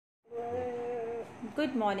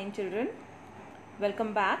Good morning, children.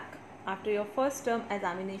 Welcome back after your first term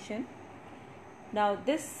examination. Now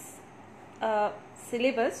this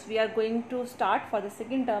syllabus we are going to start for the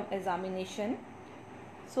second term examination.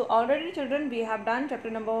 So already children, we have done chapter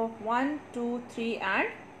number 1, 2, 3 and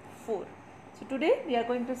 4. So today we are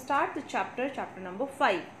going to start the chapter number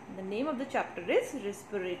 5. The name of the chapter is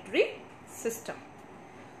respiratory system.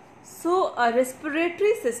 So a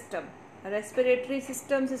respiratory system. Respiratory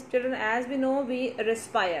systems, children, as we know, we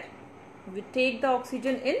respire. We take the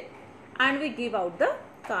oxygen in and we give out the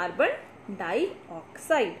carbon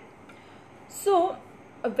dioxide. So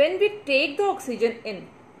when we take the oxygen in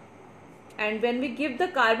and when we give the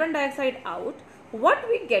carbon dioxide out, what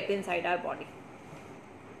we get inside our body?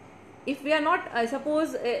 If we are not, I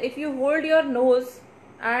suppose if you hold your nose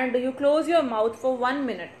and you close your mouth for 1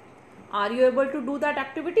 minute, are you able to do that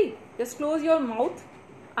activity? Just close your mouth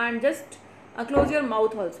and just close your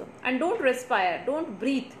mouth also, and don't respire, don't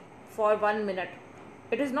breathe for 1 minute.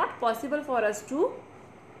 It is not possible for us to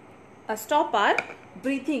stop our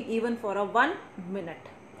breathing even for a 1 minute.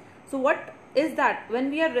 So what is that? When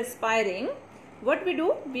we are respiring, what we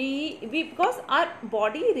do, we because our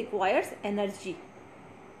body requires energy.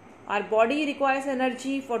 Our body requires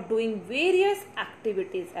energy for doing various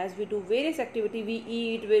activities. As we do various activities, we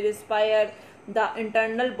eat, we respire, the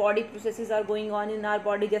internal body processes are going on in our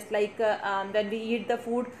body, just like when we eat the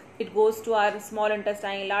food, it goes to our small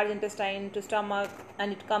intestine, large intestine, to stomach,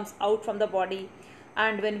 and it comes out from the body.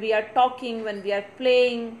 And when we are talking, when we are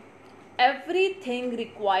playing, everything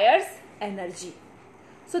requires energy.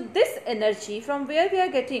 So this energy, from where we are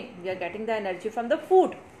getting? We are getting the energy from the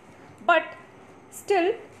food. But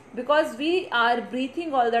still, because we are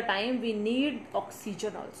breathing all the time, we need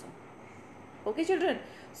oxygen also. Okay, children.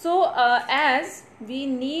 So as we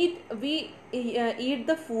eat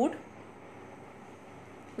the food.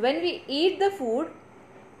 When we eat the food,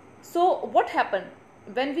 so what happened?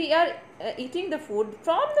 When we are eating the food,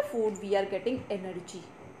 from the food we are getting energy.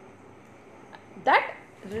 That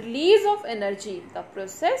release of energy, the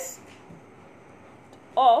process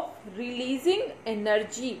of releasing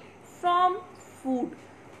energy from food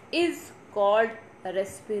is called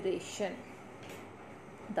respiration.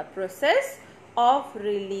 The process of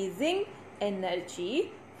releasing energy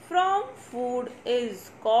from food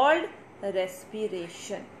is called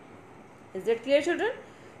respiration. Is it clear, children?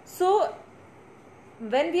 So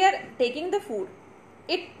when we are taking the food,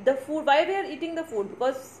 why we are eating the food?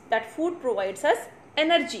 Because that food provides us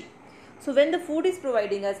energy. So when the food is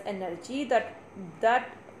providing us energy, the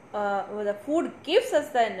food gives us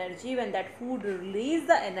the energy. When that food releases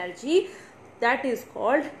the energy, that is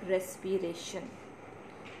called respiration.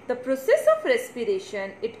 The process of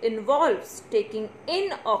respiration, it involves taking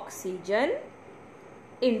in oxygen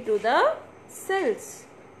into the cells,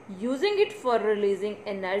 using it for releasing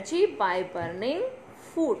energy by burning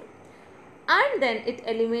food, and then it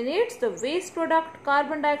eliminates the waste product,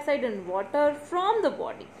 carbon dioxide and water from the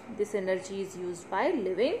body. This energy is used by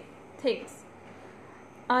living things.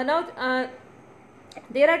 There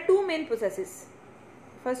are two main processes.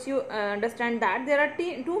 First, you understand that there are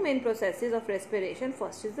two main processes of respiration.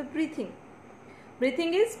 First is the breathing.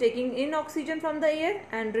 Breathing is taking in oxygen from the air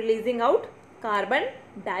and releasing out carbon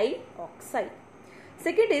dioxide.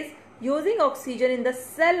 Second is using oxygen in the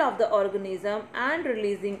cell of the organism and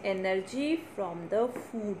releasing energy from the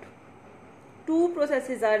food. Two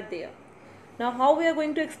processes are there. Now, how we are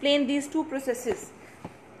going to explain these two processes?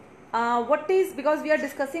 Because we are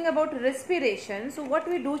discussing about respiration, so what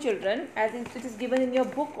we do, children, as it is given in your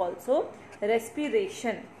book also,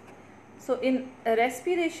 respiration. So in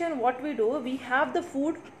respiration, what we do, we have the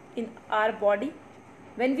food in our body.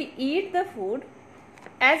 When we eat the food,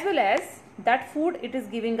 as well as that food, it is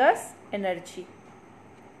giving us energy.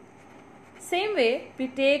 Same way, we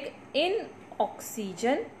take in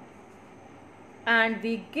oxygen and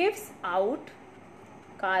we gives out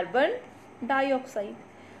carbon dioxide.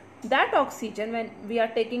 That oxygen, when we are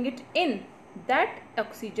taking it in, that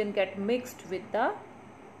oxygen get mixed with the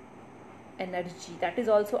energy. That is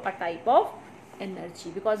also a type of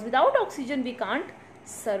energy, because without oxygen we can't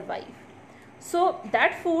survive. So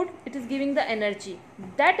that food, it is giving the energy.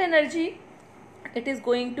 That energy, it is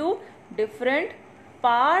going to different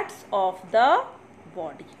parts of the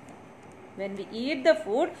body. When we eat the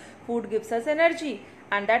food, food gives us energy,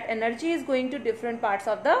 and that energy is going to different parts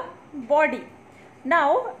of the body.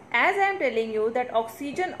 Now, as I am telling you that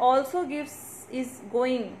oxygen also it is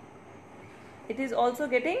also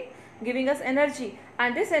giving us energy,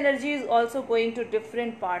 and this energy is also going to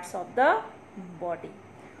different parts of the body.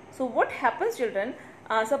 So what happens, children?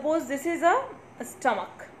 Suppose this is a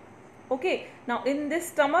stomach. Okay, now in this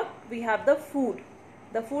stomach we have the food.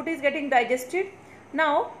 The food is getting digested.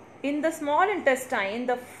 Now in the small intestine,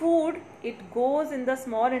 the food, it goes in the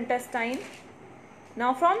small intestine.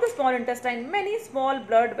 Now from the small intestine, many small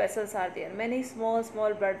blood vessels are there. Many small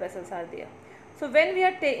blood vessels are there. So when we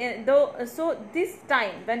are this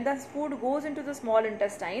time when the food goes into the small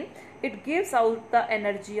intestine, it gives out the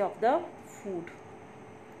energy of the food.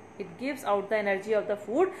 It gives out the energy of the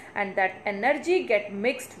food, and that energy get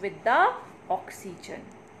mixed with the oxygen.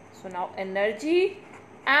 So now energy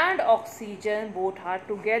and oxygen both are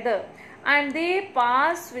together, and they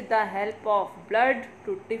pass with the help of blood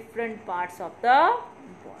to different parts of the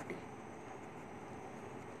body.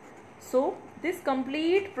 So this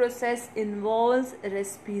complete process involves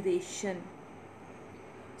respiration.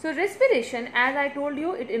 So respiration, as I told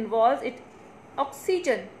you, it involves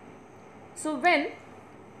oxygen. So when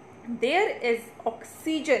there is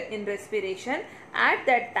oxygen in respiration, at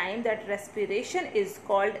that time that respiration is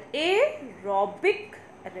called aerobic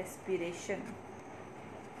respiration.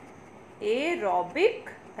 Aerobic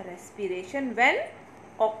respiration, when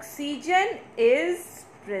oxygen is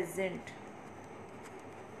present.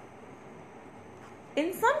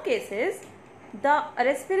 In some cases, the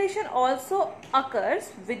respiration also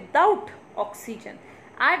occurs without oxygen.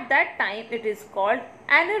 At that time, it is called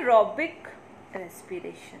anaerobic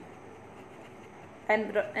respiration.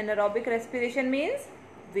 And anaerobic respiration means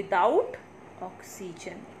without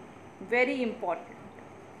oxygen. Very important.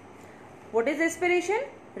 What is respiration?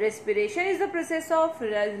 Respiration is the process of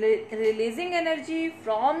releasing energy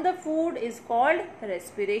from the food, is called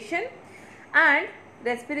respiration. And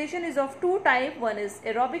respiration is of two types. One is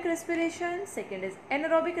aerobic respiration, second is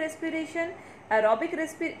anaerobic respiration. Aerobic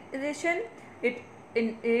respiration, it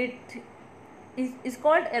is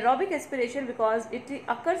called aerobic respiration because it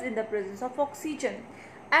occurs in the presence of oxygen.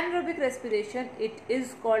 Anaerobic respiration, it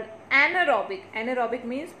is called anaerobic. Anaerobic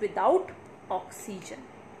means without oxygen.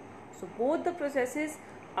 So both the processes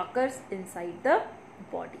occurs inside the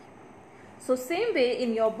body. So same way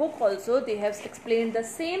in your book also they have explained the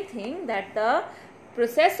same thing, that the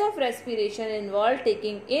process of respiration involves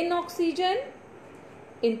taking in oxygen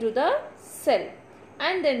into the cell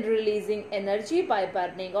and then releasing energy by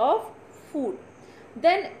burning of food.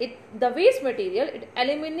 Then the waste material, it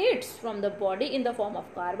eliminates from the body in the form of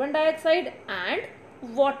carbon dioxide and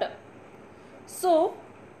water. So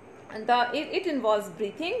it involves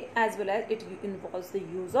breathing as well as it involves the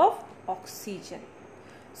use of oxygen.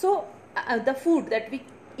 So the food that we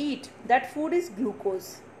eat, that food is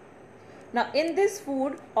glucose. Now in this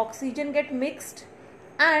food, oxygen get mixed,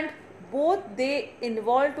 and both they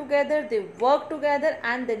involve together, they work together,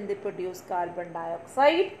 and then they produce carbon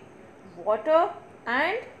dioxide, water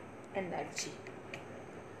and energy.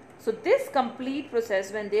 So this complete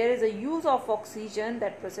process, when there is a use of oxygen,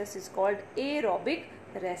 that process is called aerobic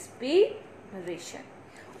respiration.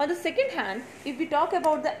 On the second hand, if we talk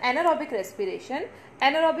about the anaerobic respiration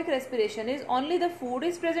is only the food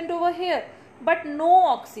is present over here, but no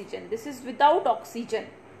oxygen. This is without oxygen.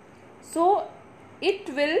 So it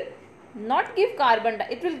will not give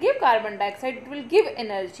it will give carbon dioxide, it will give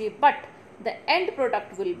energy, but the end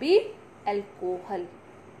product will be alcohol.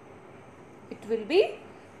 It will be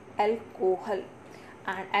alcohol,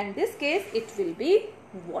 and in this case it will be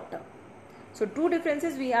water. So two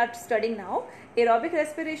differences we are studying now. Aerobic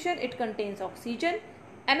respiration, it contains oxygen.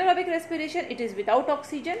 Anaerobic respiration, it is without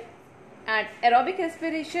oxygen. And aerobic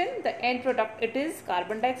respiration, the end product, it is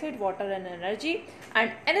carbon dioxide, water and energy.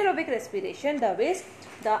 And anaerobic respiration,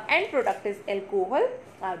 the end product is alcohol,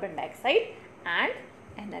 carbon dioxide and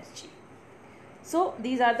energy. So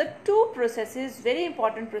these are the two processes, very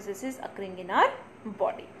important processes occurring in our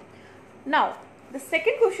body. Now the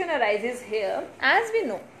second question arises here. As we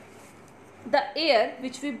know, the air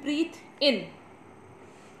which we breathe in,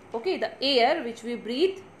 the air which we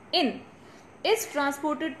breathe in is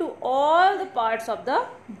transported to all the parts of the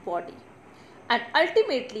body, and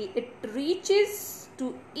ultimately it reaches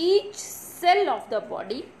to each cell of the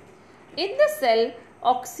body. In the cell,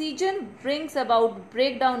 oxygen brings about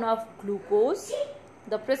breakdown of glucose.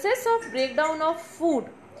 The process of breakdown of food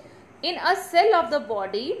in a cell of the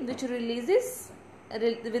body, which releases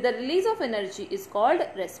with the release of energy, is called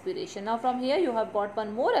respiration. Now from here you have got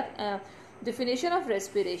one more definition of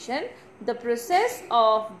respiration. The process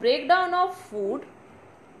of breakdown of food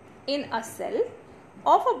in a cell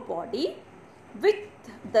of a body with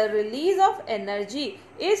the release of energy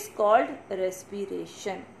is called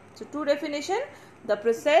respiration. So two definition. The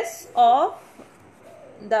process of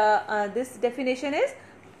this definition is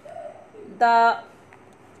the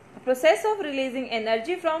process of releasing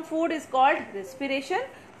energy from food is called respiration.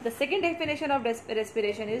 The second definition of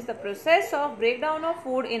respiration is the process of breakdown of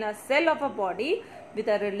food in a cell of a body with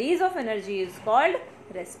a release of energy is called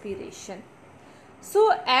respiration.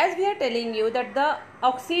 So as we are telling you that the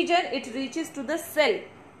oxygen, it reaches to the cell.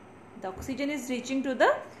 The oxygen is reaching to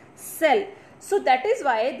the cell. So that is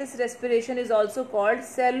why this respiration is also called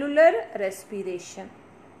cellular respiration.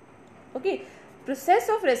 Okay. Process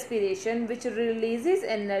of respiration which releases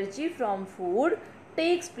energy from food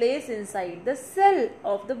takes place inside the cell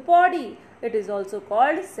of the body. It is also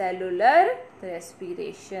called cellular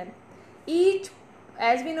respiration.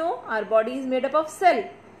 As we know, our body is made up of cell.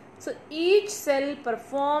 So each cell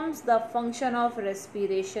performs the function of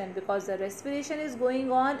respiration because the respiration is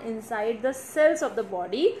going on inside the cells of the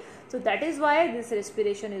body. So that is why this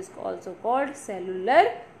respiration is also called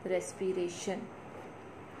cellular respiration.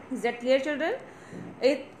 Is that clear, children?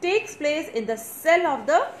 It takes place in the cell of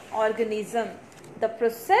the organism. The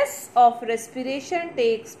process of respiration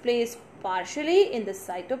takes place partially in the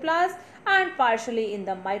cytoplasm and partially in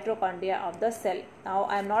the mitochondria of the cell. Now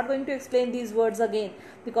I am not going to explain these words again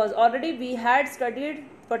because already we had studied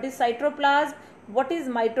what is cytoplasm, what is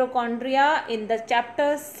mitochondria in the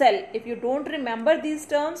chapter cell. If you don't remember these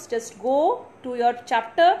terms, just go to your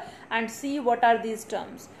chapter and see what are these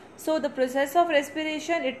terms. So the process of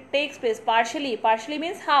respiration, it takes place partially. Partially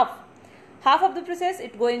means half. Half of the process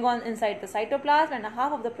it going on inside the cytoplasm and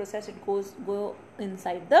half of the process it go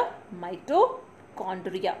inside the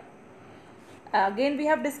mitochondria. Again we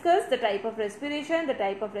have discussed the type of respiration. The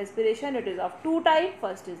type of respiration, it is of two types.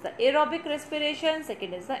 First is the aerobic respiration.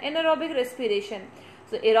 Second is the anaerobic respiration.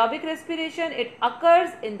 So aerobic respiration, it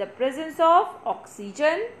occurs in the presence of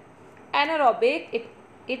oxygen. Anaerobic,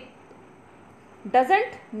 it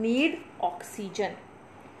doesn't need oxygen.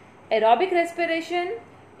 Aerobic respiration,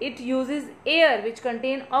 it uses air which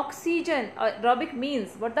contain oxygen. Aerobic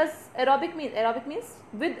means, what does aerobic mean? Aerobic means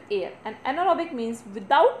with air and anaerobic means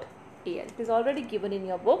without air. It is already given in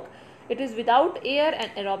your book. It is without air and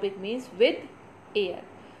aerobic means with air.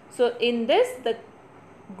 So in this, the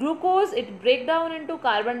glucose, it break down into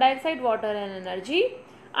carbon dioxide, water and energy.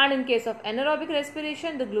 And in case of anaerobic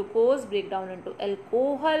respiration, the glucose break down into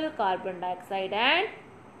alcohol, carbon dioxide and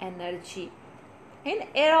energy. In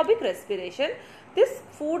aerobic respiration, this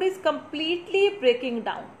food is completely breaking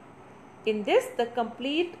down. In this, it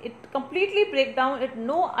completely break down. It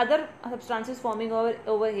no other substances forming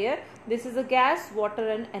over here. This is a gas, water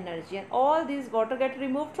and energy, and all these water get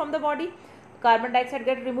removed from the body. Carbon dioxide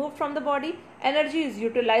get removed from the body. Energy is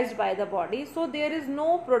utilized by the body. So there is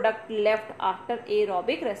no product left after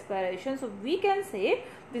aerobic respiration. So we can say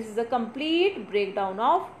this is a complete breakdown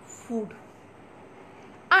of food.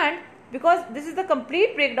 And because this is the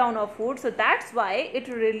complete breakdown of food, so that's why it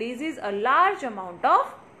releases a large amount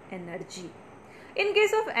of energy. In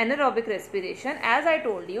case of anaerobic respiration, as I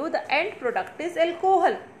told you, the end product is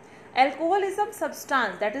alcohol. Alcohol is some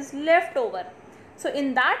substance that is left over. So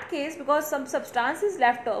in that case, because some substance is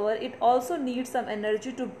left over, it also needs some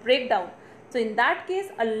energy to break down. So in that case,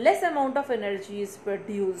 a less amount of energy is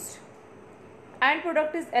produced. End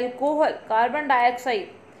product is alcohol, carbon dioxide.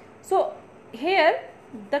 So here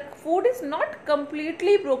the food is not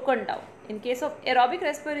completely broken down. In case of aerobic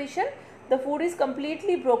respiration, the food is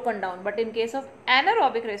completely broken down. But in case of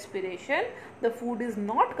anaerobic respiration, the food is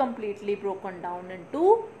not completely broken down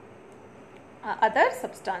into other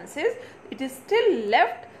substances. It is still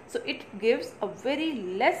left, so it gives a very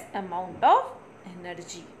less amount of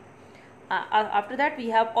energy. After that, we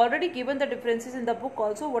have already given the differences in the book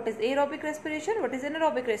also. What is aerobic respiration? What is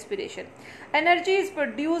anaerobic respiration? Energy is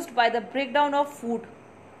produced by the breakdown of food.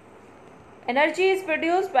 Energy is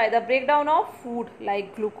produced by the breakdown of food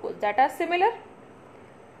like glucose that are similar.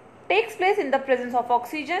 Takes place in the presence of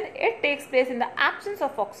oxygen. It takes place in the absence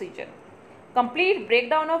of oxygen. Complete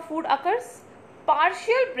breakdown of food occurs.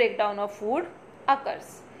 Partial breakdown of food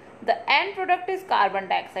occurs. The end product is carbon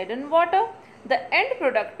dioxide and water. The end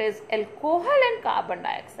product is alcohol and carbon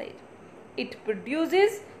dioxide. It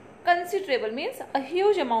produces considerable, means a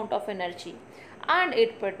huge amount of energy, and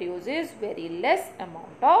it produces very less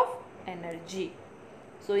amount of energy.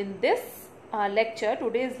 So in this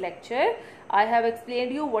today's lecture, I have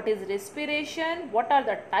explained you what is respiration, what are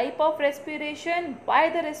the type of respiration, why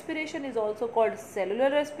the respiration is also called cellular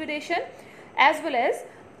respiration, as well as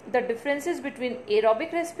the differences between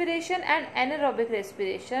aerobic respiration and anaerobic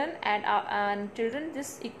respiration. And children,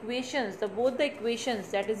 this equations, both the equations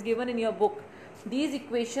that is given in your book, these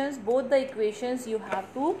equations, both the equations you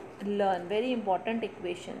have to learn, very important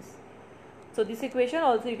equations. So this equation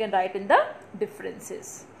also you can write in the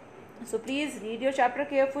differences. So please read your chapter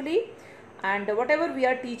carefully, and whatever we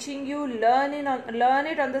are teaching you, learn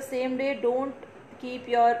it on the same day. Don't keep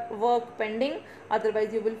your work pending,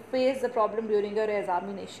 otherwise you will face the problem during your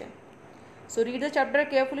examination. So read the chapter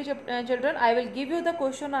carefully, children. I will give you the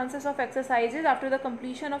question answers of exercises after the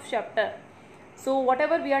completion of chapter. So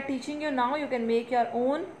whatever we are teaching you now, you can make your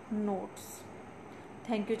own notes.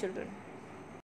 Thank you, children.